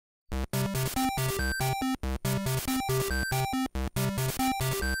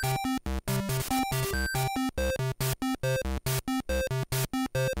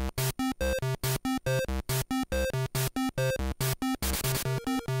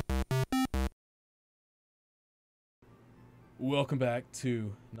Welcome back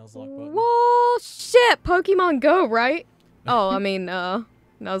to Nuzlocke button. Whoa, shit! Pokemon Go, right? Oh, I mean,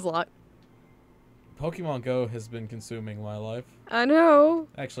 Nuzlocke. Pokemon Go has been consuming my life. I know.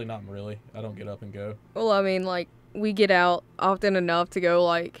 Actually, not really. I don't get up and go. Well, I mean, like, we get out often enough to go,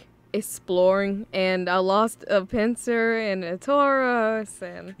 like, exploring, and I lost a Pinsir and a Tauros,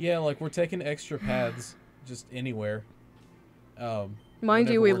 and... Yeah, like, we're taking extra paths just anywhere. Mind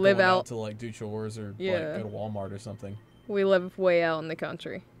you, we live out to, like, do chores or, yeah, like, go to Walmart or something. We live way out in the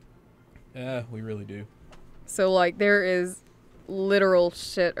country. Yeah, we really do. So, like, there is literal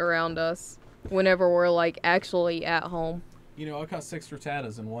shit around us whenever we're, like, actually at home. You know, I caught 6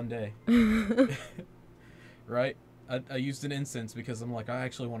 Rattatas in one day. Right? I used an incense because I'm like, I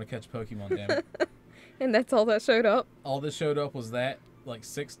actually want to catch Pokemon, damn it. And that's all that showed up? All that showed up was that, like,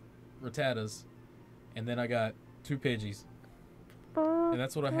 6 Rattatas, and then I got 2 Pidgeys. And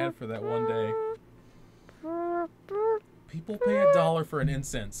that's what I had for that one day. People pay $1 for an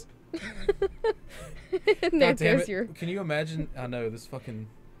incense. And there goes your... Can you imagine? I know, this fucking...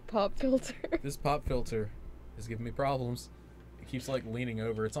 pop filter. This pop filter is giving me problems. It keeps, like, leaning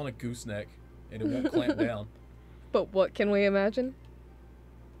over. It's on a gooseneck, and it won't clamp down. But what can we imagine?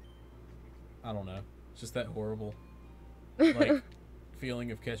 I don't know. It's just that horrible, like,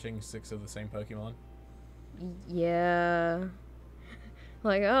 feeling of catching 6 of the same Pokemon. Yeah.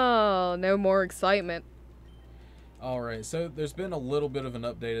 Like, oh, no more excitement. Alright, so there's been a little bit of an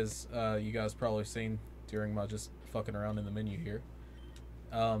update, as you guys probably seen during my just fucking around in the menu here.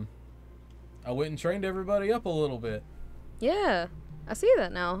 I went and trained everybody up a little bit. Yeah, I see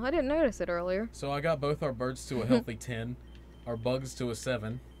that now. I didn't notice it earlier. So I got both our birds to a healthy 10, our bugs to a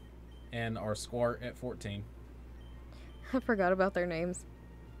 7, and our squart at 14. I forgot about their names.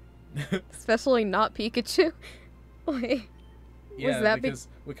 Especially not Pikachu. Like, yeah, because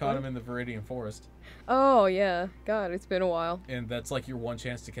we caught him in the Viridian Forest. Oh, yeah. God, it's been a while. And that's like your one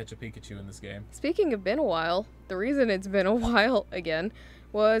chance to catch a Pikachu in this game. Speaking of been a while, the reason it's been a while again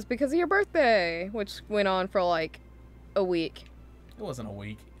was because of your birthday, which went on for like a week. It wasn't a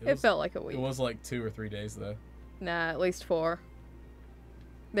week. It felt like a week. It was like 2 or 3 days though. Nah, at least 4.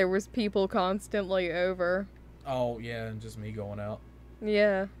 There was people constantly over. Oh, yeah, and just me going out.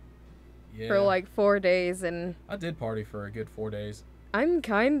 Yeah. Yeah. For like 4 days, and... I did party for a good 4 days. I'm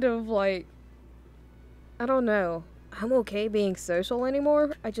kind of like... I don't know. I'm okay being social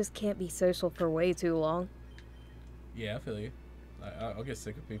anymore. I just can't be social for way too long. Yeah, I feel you. I'll get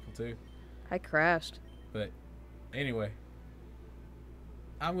sick of people too. I crashed. But anyway,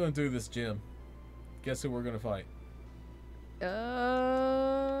 I'm gonna do this gym. Guess who we're gonna fight?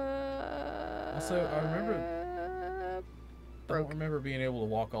 Also, I don't remember being able to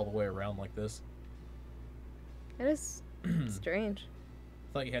walk all the way around like this. It is strange.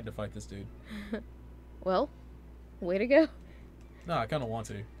 I thought you had to fight this dude. Well, way to go. No, I kind of want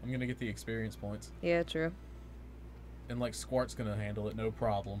to. I'm gonna get the experience points. Yeah, true. And like Squart's gonna handle it, no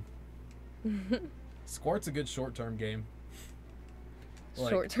problem. Squart's a good short-term game. Like,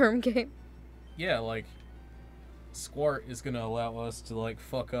 short-term game? Yeah, like Squart is gonna allow us to like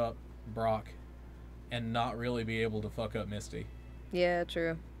fuck up Brock and not really be able to fuck up Misty. Yeah,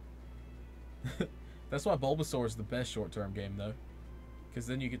 true. That's why Bulbasaur is the best short-term game though, because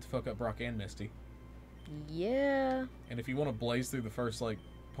then you get to fuck up Brock and Misty. Yeah. And if you want to blaze through the first like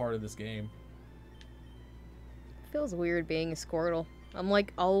part of this game, feels weird being a Squirtle. I'm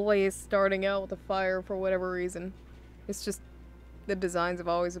like always starting out with a fire for whatever reason. It's just the designs have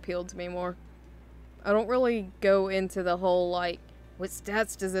always appealed to me more. I don't really go into the whole like, what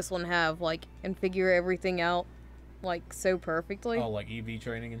stats does this one have, like, and figure everything out like so perfectly. Oh, like EV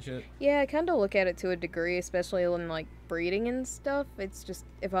training and shit? Yeah, I kind of look at it to a degree, especially when like breeding and stuff. It's just,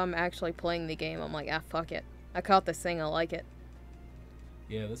 if I'm actually playing the game, I'm like, ah, fuck it. I caught this thing, I like it.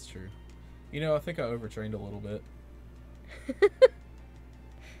 Yeah, that's true. You know, I think I overtrained a little bit.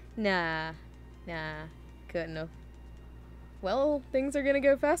 Nah, couldn't have. Well, things are gonna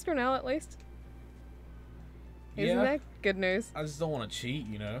go faster now, at least. Isn't that good news? I just don't want to cheat,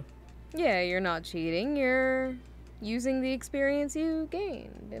 you know? Yeah, you're not cheating. You're using the experience you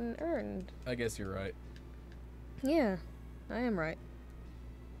gained and earned. I guess you're right. Yeah, I am right.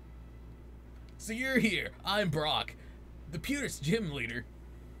 So you're here. I'm Brock, the purest gym leader.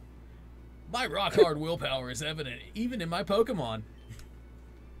 My rock-hard willpower is evident even in my Pokemon.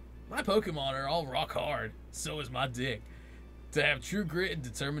 My Pokemon are all rock-hard. So is my dick. To have true grit and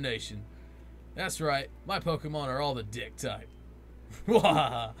determination. That's right. My Pokemon are all the dick type.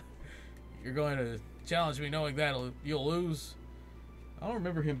 You're going to challenge me knowing that you'll lose? I don't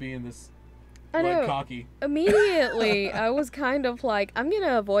remember him being this I know. cocky. Immediately, I was kind of like, I'm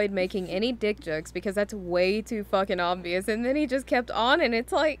gonna avoid making any dick jokes because that's way too fucking obvious. And then he just kept on, and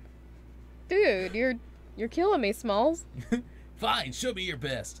it's like, dude, you're killing me, Smalls. Fine, show me your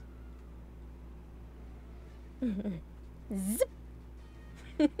best. Zip.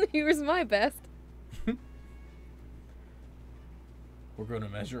 Here's my best. We're gonna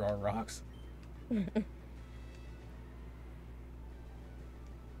measure our rocks.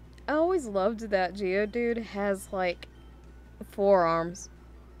 I always loved that Geodude has, like, 4 arms.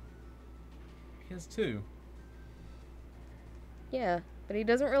 He has 2. Yeah, but he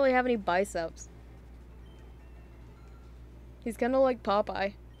doesn't really have any biceps. He's kind of like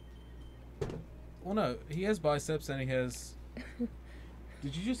Popeye. Well, no, he has biceps and he has...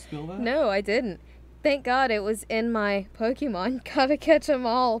 Did you just spill that? No, I didn't. Thank God it was in my Pokemon Gotta Catch 'Em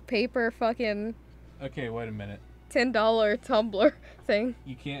All paper fucking Okay, wait a minute. $10 tumbler thing.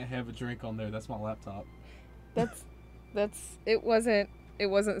 You can't have a drink on there. That's my laptop. It wasn't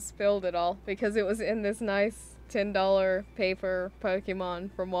spilled at all because it was in this nice $10 paper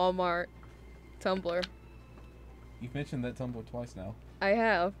Pokemon from Walmart tumbler. You've mentioned that tumbler twice now. I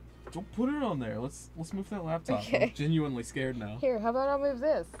have. Don't put it on there. Let's move that laptop. Okay. I'm genuinely scared now. Here, how about I move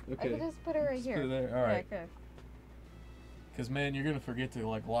this? Okay. I can just put it right Just here. put it there. All right. Yeah, okay. Because, man, you're going to forget to,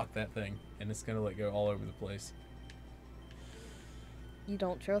 like, lock that thing. And it's going to, like, go all over the place. You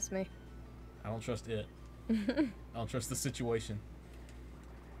don't trust me. I don't trust it. I don't trust the situation.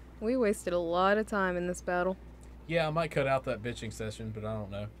 We wasted a lot of time in this battle. Yeah, I might cut out that bitching session, but I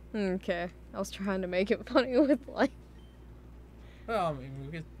don't know. Okay. I was trying to make it funny with, like... Well, I mean,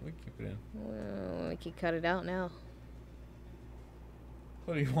 we keep it in. Well, we can cut it out now.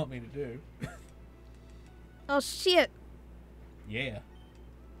 What do you want me to do? Oh, shit! Yeah.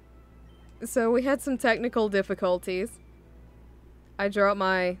 So we had some technical difficulties. I dropped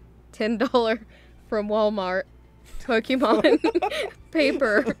my $10 from Walmart Pokemon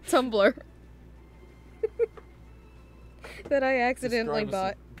paper tumbler that I accidentally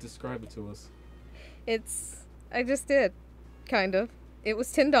bought. Describe it to us. I just did, kind of. It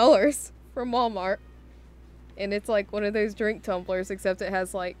was $10 from Walmart. And it's like one of those drink tumblers, except it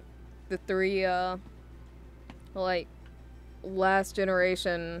has like the 3, like, last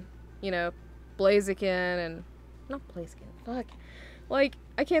generation, Blaziken and... Not Blaziken, fuck. Like,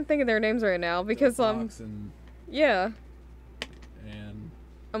 I can't think of their names right now because, yeah. And...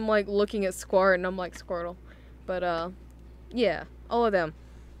 I'm, like, looking at Squart and I'm like, Squirtle. But, yeah, all of them.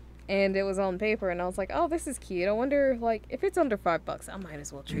 And it was on paper and I was like, oh, this is cute. I wonder, like, if it's under $5, I might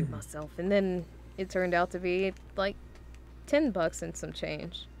as well treat myself. And then it turned out to be, like, $10 and some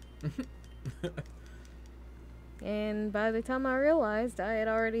change. And by the time I realized, I had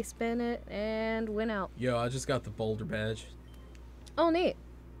already spent it and went out. Yo, I just got the Boulder badge. Oh, neat.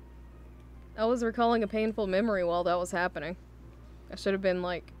 I was recalling a painful memory while that was happening. I should have been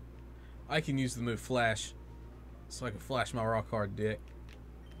like... I can use the move Flash, so I can flash my rock hard dick.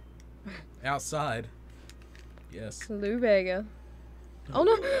 Outside. Yes. Lou Vega. Oh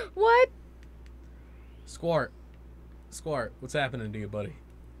no! What? Squart, what's happening to you, buddy?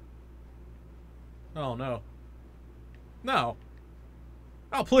 Oh no. No.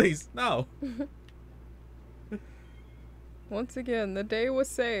 Oh please, no. Once again, the day was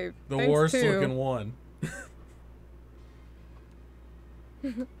saved. The Thanks worst to... looking one.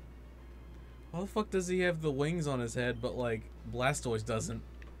 Why the fuck does he have the wings on his head, but like Blastoise doesn't?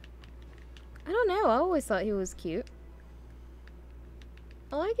 I don't know. I always thought he was cute.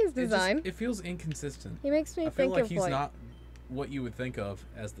 I like his design. It feels inconsistent. He makes me I think feel like of he's like... not what you would think of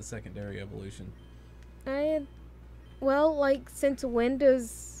as the secondary evolution. Well, like, since when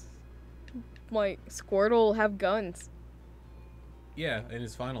does, like, Squirtle have guns? Yeah, in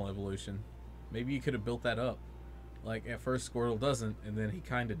his final evolution. Maybe you could have built that up. Like, at first Squirtle doesn't, and then he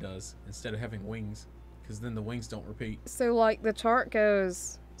kinda does, instead of having wings. Because then the wings don't repeat. So, like, the chart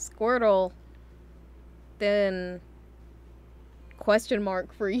goes Squirtle, then question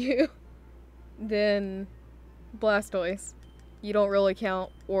mark for you, then Blastoise. You don't really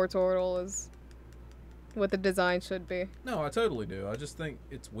count Wartortle as what the design should be. No, I totally do. I just think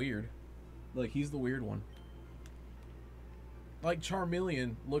it's weird. Like, he's the weird one. Like,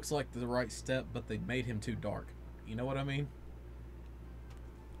 Charmeleon looks like the right step, but they made him too dark. You know what I mean?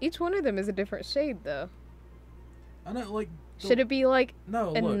 Each one of them is a different shade, though. I know, like... Should it be, like, no,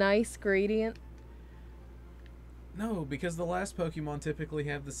 a look. nice gradient? No, because the last Pokemon typically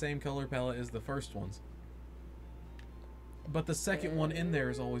have the same color palette as the first ones. But the second one in there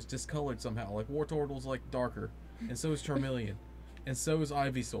is always discolored somehow. Like, Wartortle's, like, darker. And so is Charmeleon. And so is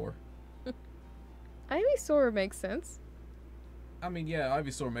Ivysaur. Ivysaur makes sense. I mean, yeah,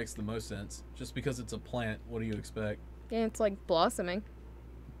 Ivysaur makes the most sense. Just because it's a plant, what do you expect? Yeah, it's like blossoming.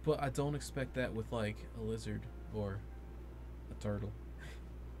 But I don't expect that with, like, a lizard or a turtle.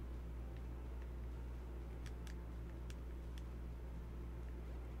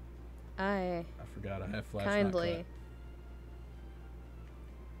 I forgot I have flash kindly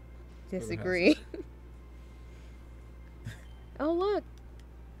disagree. Oh, look.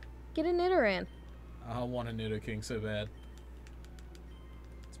 Get a Nidoran. I want a Nidoking so bad.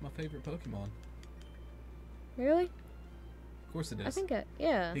 It's my favorite Pokemon. Really? Of course it is. I think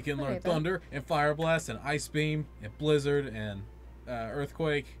yeah. He can I learn get that. Thunder and Fire Blast and Ice Beam and Blizzard and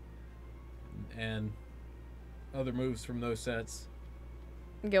Earthquake and other moves from those sets.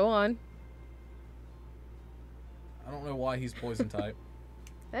 Go on. I don't know why he's Poison type.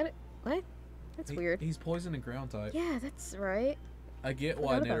 What? That's weird. He's Poison and Ground type. Yeah, that's right. I get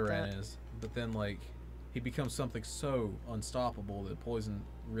why Forgot about Nidoran that. is, but then like he becomes something so unstoppable that Poison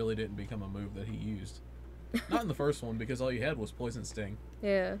really didn't become a move that he used. Not in the first one, because all you had was Poison Sting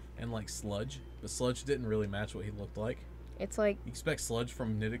Yeah. and like Sludge, but Sludge didn't really match what he looked like. It's like You expect Sludge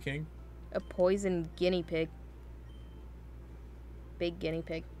from Nidoking? a poison guinea pig. Big guinea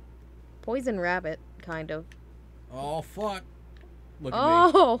pig. Poison rabbit, kind of. Oh fuck! Look at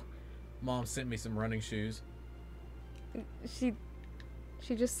me. Oh! Mom sent me some running shoes. She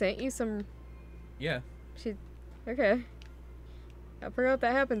just sent you some... Yeah. Okay. I forgot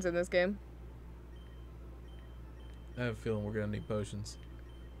that happens in this game. I have a feeling we're gonna need potions.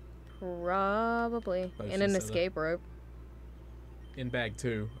 Probably. Potions And an set up. escape rope. In bag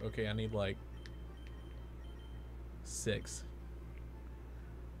 2. Okay, I need like 6.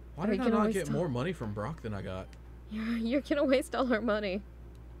 Why Are did you I gonna not waste get more money from Brock than I got? You're gonna waste all our money.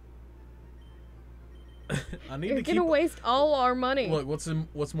 I need You're to keep. gonna waste all our money. Look,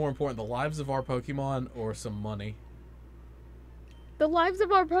 what's more important, the lives of our Pokemon or some money? The lives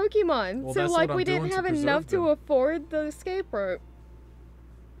of our Pokemon. Well, So, that's like, what I'm we didn't doing to have preserve enough them. to afford the escape rope.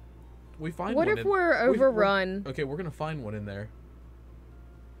 We find What one if in- we're overrun? Okay, we're gonna find one in there.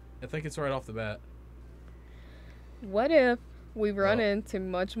 I think it's right off the bat. What if we run Well. into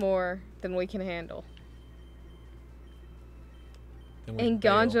much more than we can handle? Then we And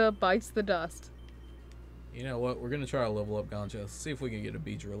bail. Ganja bites the dust. You know what? We're gonna try to level up Ganja. See if we can get a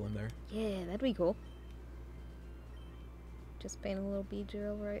Beedrill in there. Yeah, that'd be cool. Just paint a little bee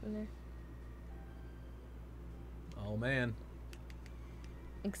drill right in there. Oh man,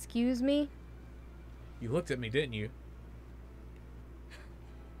 Excuse me? you looked at me, didn't you?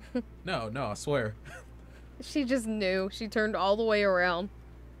 No, I swear. She just knew. She turned all the way around.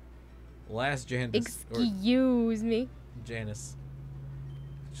 Last Janice Excuse me. Janice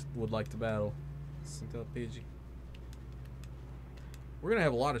would like to battle. Sent out Pidgey. We're gonna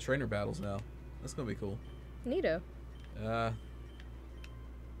have a lot of trainer battles now. That's gonna be cool. Neato.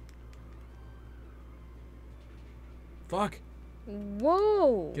 Fuck!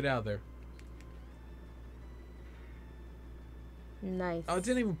 Whoa. Get out of there. Nice. Oh, it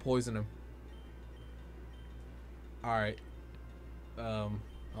didn't even poison him. Alright. I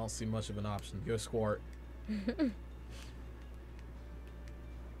don't see much of an option. Go Squart.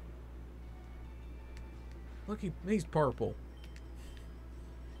 Look, he's purple.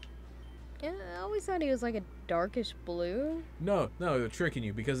 Yeah, I always thought he was like a darkish blue. No, they're tricking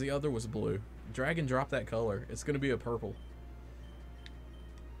you because the other was blue. Drag and drop that color. It's gonna be a purple.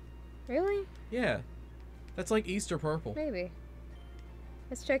 Really? Yeah. That's like Easter purple. Maybe.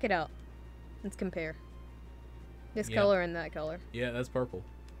 Let's check it out. Let's compare. This Yeah. color and that color. Yeah, that's purple.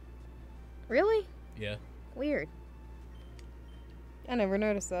 Really? Yeah. Weird. I never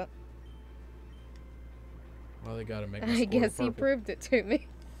noticed that. Well, they gotta make my I Squirtle guess he purple. proved it to me.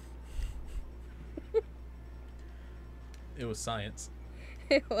 It was science.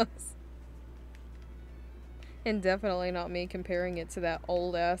 It was. And definitely not me comparing it to that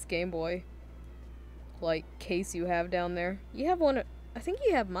old ass Game Boy like case you have down there. You have one. I think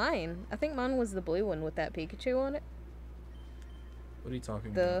you have mine. I think mine was the blue one with that Pikachu on it. What are you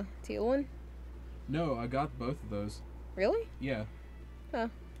talking The about? teal one. No, I got both of those. Really? Yeah. Huh.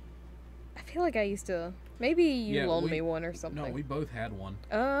 I feel like I used to. Maybe you Yeah, loaned we- me one or something. No, we both had one.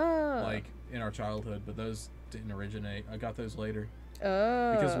 Oh. Like, in our childhood, but those didn't originate. I got those later.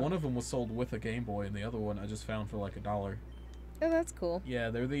 Oh. Because one of them was sold with a Game Boy, and the other one I just found for like $1. Oh, that's cool. Yeah,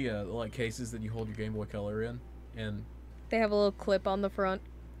 they're the like cases that you hold your Game Boy Color in, and They have a little clip on the front.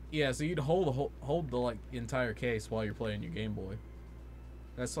 yeah, so you'd hold the like entire case while you're playing your Game Boy.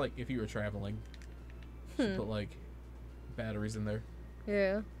 That's like if you were traveling. Just put like batteries in there.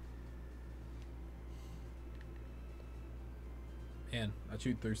 Yeah. And I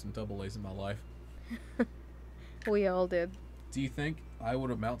chewed through some double A's in my life. We all did. Do you think I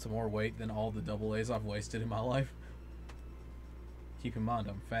would amount to more weight than all the double A's I've wasted in my life? Keep in mind,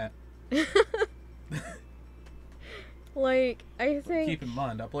 I'm fat. Like, I think Keep in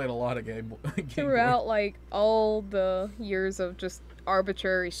mind, I played a lot of Game Boy. throughout, like, all the years of just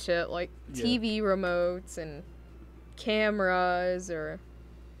arbitrary shit, like TV remotes and cameras, or,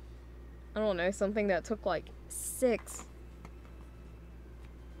 I don't know, something that took, like, 6.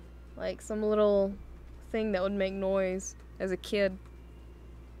 Like, some little thing that would make noise as a kid.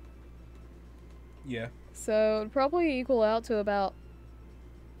 Yeah. So, it'd probably equal out to about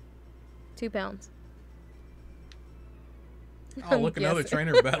 2 pounds. Oh, look, another guessing.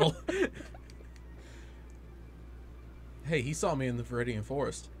 trainer battle. Hey, he saw me in the Viridian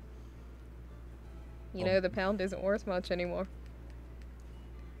Forest. You know, the pound isn't worth much anymore.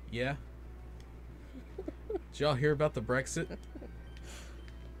 Yeah. Did y'all hear about the Brexit?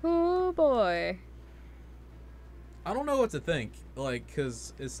 Oh, boy. I don't know what to think. Like,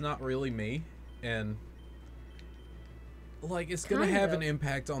 because it's not really me. And, like, it's going to have an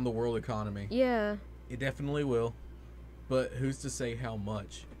impact on the world economy. Yeah. It definitely will. But who's to say how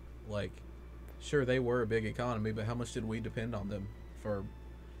much? Like, sure, they were a big economy, but how much did we depend on them for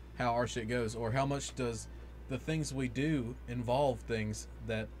how our shit goes? Or how much does the things we do involve things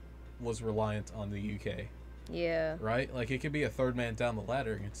that was reliant on the UK? Yeah. Right? Like, it could be a third man down the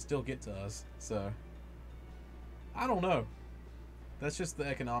ladder and still get to us. So, I don't know. That's just the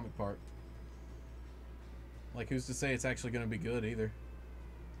economic part. Like, who's to say it's actually going to be good either?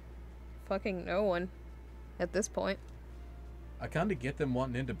 Fucking no one at this point. I kind of get them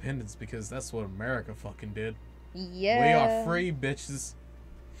wanting independence because that's what America fucking did. Yeah. We are free, bitches.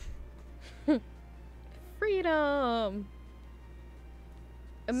 Freedom.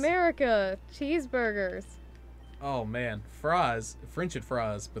 America. Cheeseburgers. Oh, man. Fries. French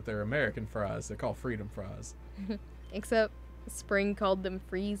fries, but they're American fries. They're called freedom fries. Except Spring called them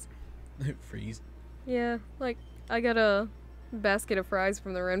freeze. Freeze. Yeah, like, I got a basket of fries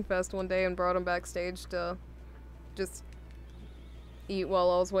from the Renfest one day and brought them backstage to just eat while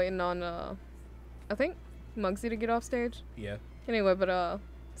I was waiting on, I think, Muggsy to get off stage. Yeah. Anyway, but,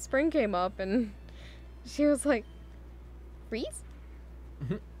 Spring came up and she was like, freeze?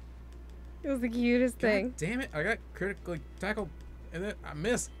 It was the cutest thing. God damn it. I got critically tackled and then I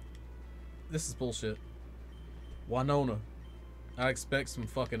missed. This is bullshit. Winona. I expect some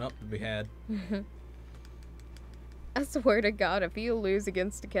fucking up to be had. I swear to God, if you lose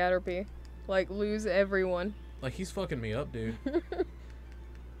against a Caterpie, like, lose everyone. Like, he's fucking me up, dude.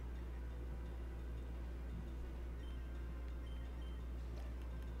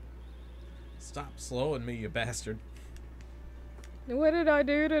 Stop slowing me, you bastard. What did I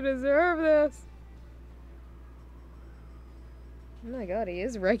do to deserve this? Oh my God, he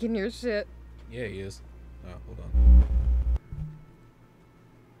is wrecking your shit. Yeah, he is. Oh, hold on.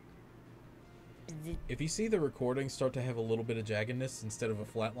 If you see the recording start to have a little bit of jaggedness instead of a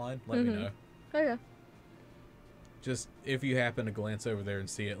flat line, let me know. Oh yeah. Just if you happen to glance over there and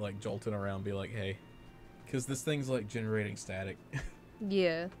see it like jolting around, be like, hey. Because this thing's like generating static.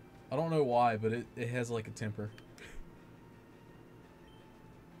 Yeah. I don't know why, but it has like a temper.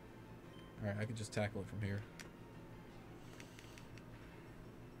 Alright, I could just tackle it from here.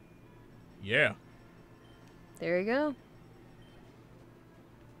 Yeah. There you go.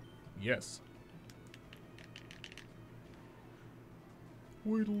 Yes.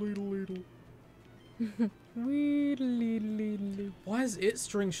 Weedle. Why is it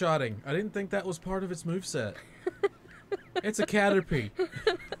string shotting? I didn't think that was part of its moveset. It's a Caterpie.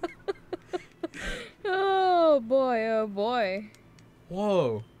 Oh boy, oh boy.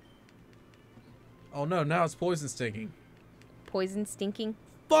 Whoa. Oh no, now it's poison stinging. Poison stinking?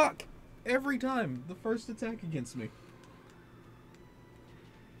 Fuck! Every time. The first attack against me.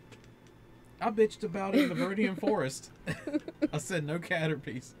 I bitched about it in the Viridian Forest. I said no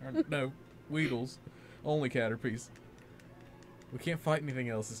Caterpies. Or no Weedles. Only Caterpies. We can't fight anything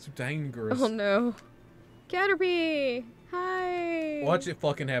else. It's too dangerous. Oh no. Caterpie! Hi! Watch it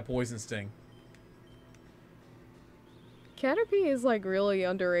fucking have poison sting. Caterpie is like really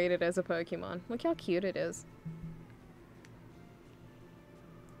underrated as a Pokemon. Look how cute it is.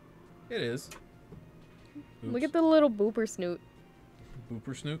 It is. Oops. Look at the little booper snoot.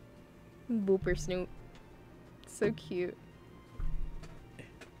 Booper Snoop. Booper snoot. So cute.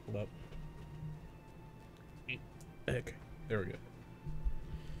 Hold up. Okay, there we go.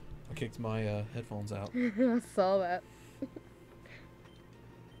 I kicked my headphones out. I saw that.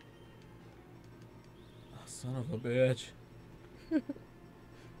 Oh, son of a bitch. Son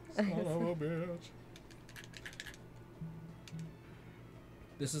of a bitch.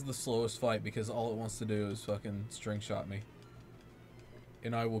 This is the slowest fight because all it wants to do is fucking string shot me.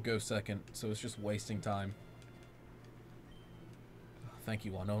 and I will go second, so it's just wasting time. Thank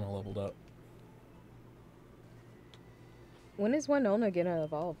you, Winona leveled up. When is Winona gonna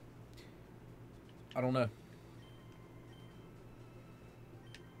evolve? I don't know.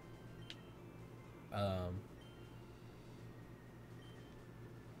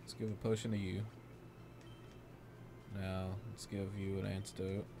 Let's give a potion to you. Now, let's give you an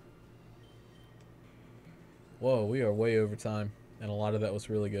antidote. Whoa, we are way over time, and a lot of that was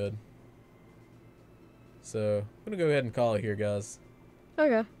really good. So, I'm gonna go ahead and call it here, guys.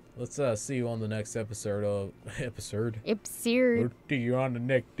 Okay. Let's see you on the next episode of Absurd. We'll see you on the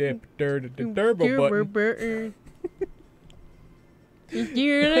next episode of the Turbo Button. See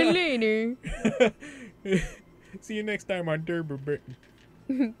you later. See you next time on Turbo Button.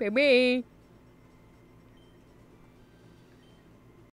 Bye-bye.